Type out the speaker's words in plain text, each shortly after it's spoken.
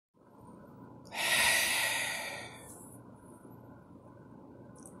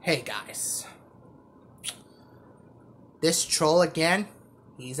Hey guys, this troll again,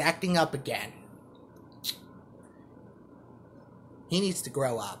 he's acting up again. He needs to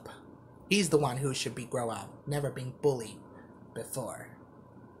grow up. He's the one who should grow up, never been bullied before.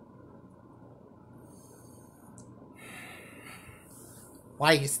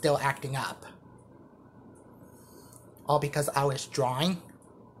 Why are you still acting up? All because I was drawing?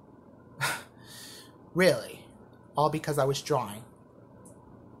 Really? All because I was drawing?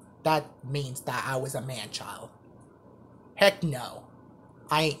 That means that I was a man-child. Heck no.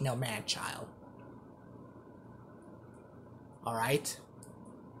 I ain't no man-child. Alright?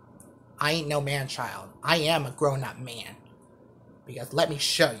 I ain't no man-child. I am a grown-up man. Because let me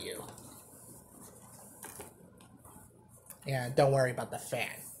show you. And don't worry about the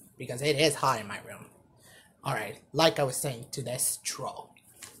fan. Because it is hot in my room. Alright, like I was saying to this troll.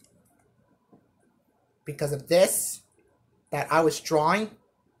 Because of this that I was drawing,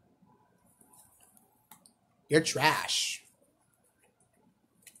 you're trash.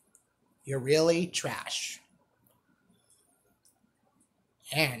 You're really trash.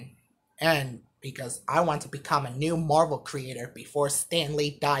 And because I want to become a new Marvel creator before Stan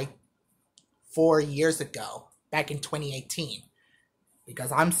Lee died 4 years ago, back in 2018.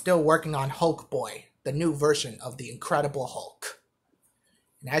 Because I'm still working on Hulk Boy, the new version of the Incredible Hulk.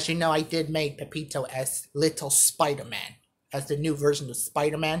 And as you know, I did make Pepito as Little Spider-Man, as the new version of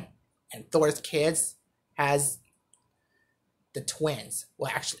Spider-Man, and Thor's kids as the twins,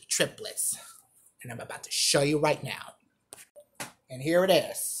 well actually triplets. And I'm about to show you right now. And here it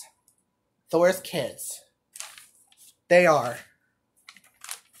is. Thor's kids. They are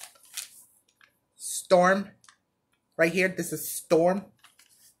Storm. Right here, this is Storm.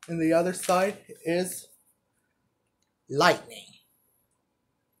 And the other side is Lightning.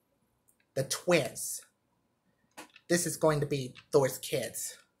 The twins. This is going to be Thor's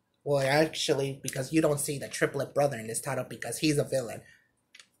kids. Well, actually, because you don't see the triplet brother in this title because he's a villain.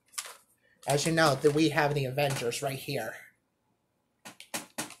 As you know, we have the Avengers right here.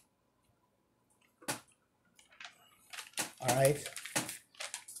 Alright.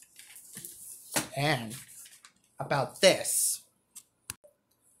 And about this.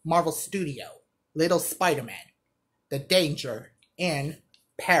 Marvel Studio. Little Spider-Man. The Danger in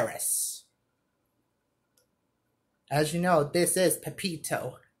Paris. As you know, this is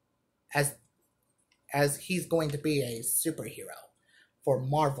Pepito. As he's going to be a superhero for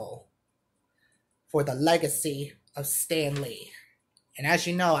Marvel. For the legacy of Stan Lee. And as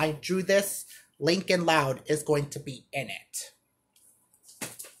you know, I drew this. Lincoln Loud is going to be in it.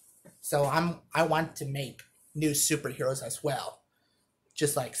 So I want to make new superheroes as well.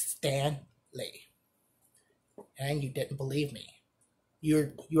 Just like Stan Lee. And you didn't believe me.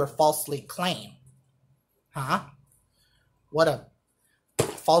 You were falsely claimed. Huh? What a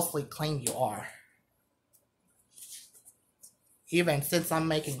falsely claimed you are. Even since I'm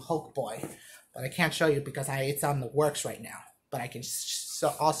making Hulk Boy. But I can't show you because it's on the works right now. But I can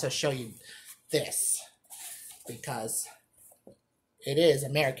also show you this. Because it is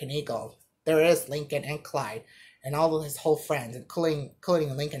American Eagle. There is Lincoln and Clyde. And all of his whole friends. Including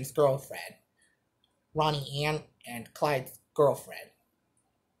Lincoln's girlfriend. Ronnie Ann and Clyde's girlfriend.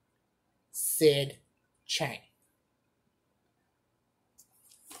 Sid Chang.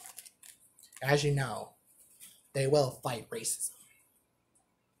 As you know, they will fight racism.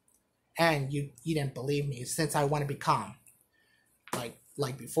 And you didn't believe me since I want to become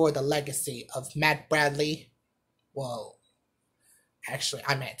like before the legacy of Matt Bradley. Well, actually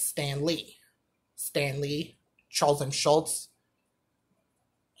I meant Stan Lee. Stan Lee, Charles M. Schultz,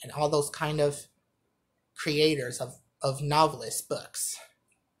 and all those kind of creators of novelist books.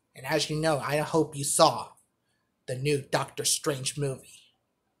 And as you know, I hope you saw the new Doctor Strange movie.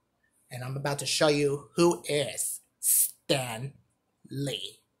 And I'm about to show you who is Stan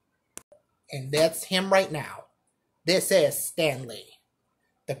Lee. And that's him right now. This is Stan Lee.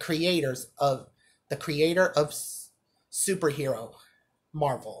 The creator of superhero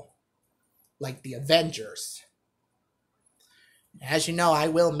Marvel. Like the Avengers. As you know, I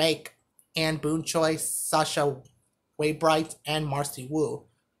will make Anne Boone Choi, Sasha Waybright, and Marcy Wu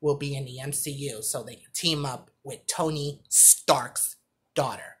will be in the MCU. So they can team up with Tony Stark's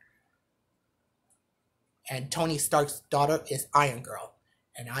daughter. And Tony Stark's daughter is Iron Girl.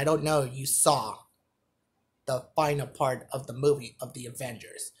 And I don't know if you saw the final part of the movie of the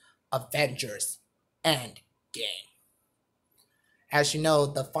Avengers. Avengers Endgame. As you know,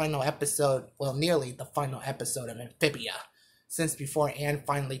 the final episode, well, nearly the final episode of Amphibia. Since before Anne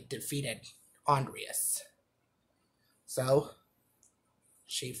finally defeated Andreas. So,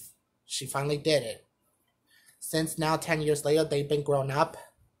 she finally did it. Since now, 10 years later, they've been grown up.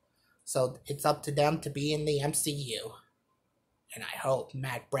 So it's up to them to be in the MCU. And I hope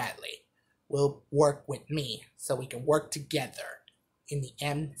Matt Bradley will work with me so we can work together in the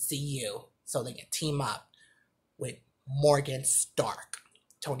MCU so they can team up with Morgan Stark,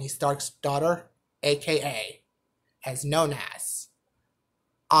 Tony Stark's daughter, aka as known as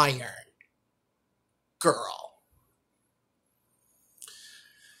Iron Girl.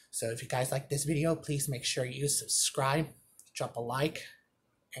 So if you guys like this video, please make sure you subscribe, drop a like,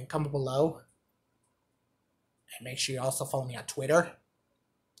 and comment below. And make sure you also follow me on Twitter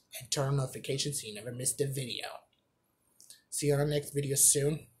and turn on notifications so you never miss a video. See you on the next video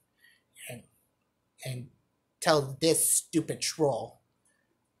soon. And tell this stupid troll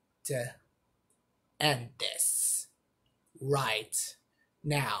to end this right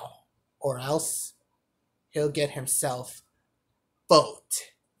now, or else he'll get himself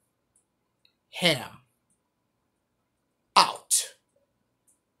vote him out.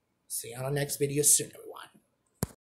 See you on the next video soon.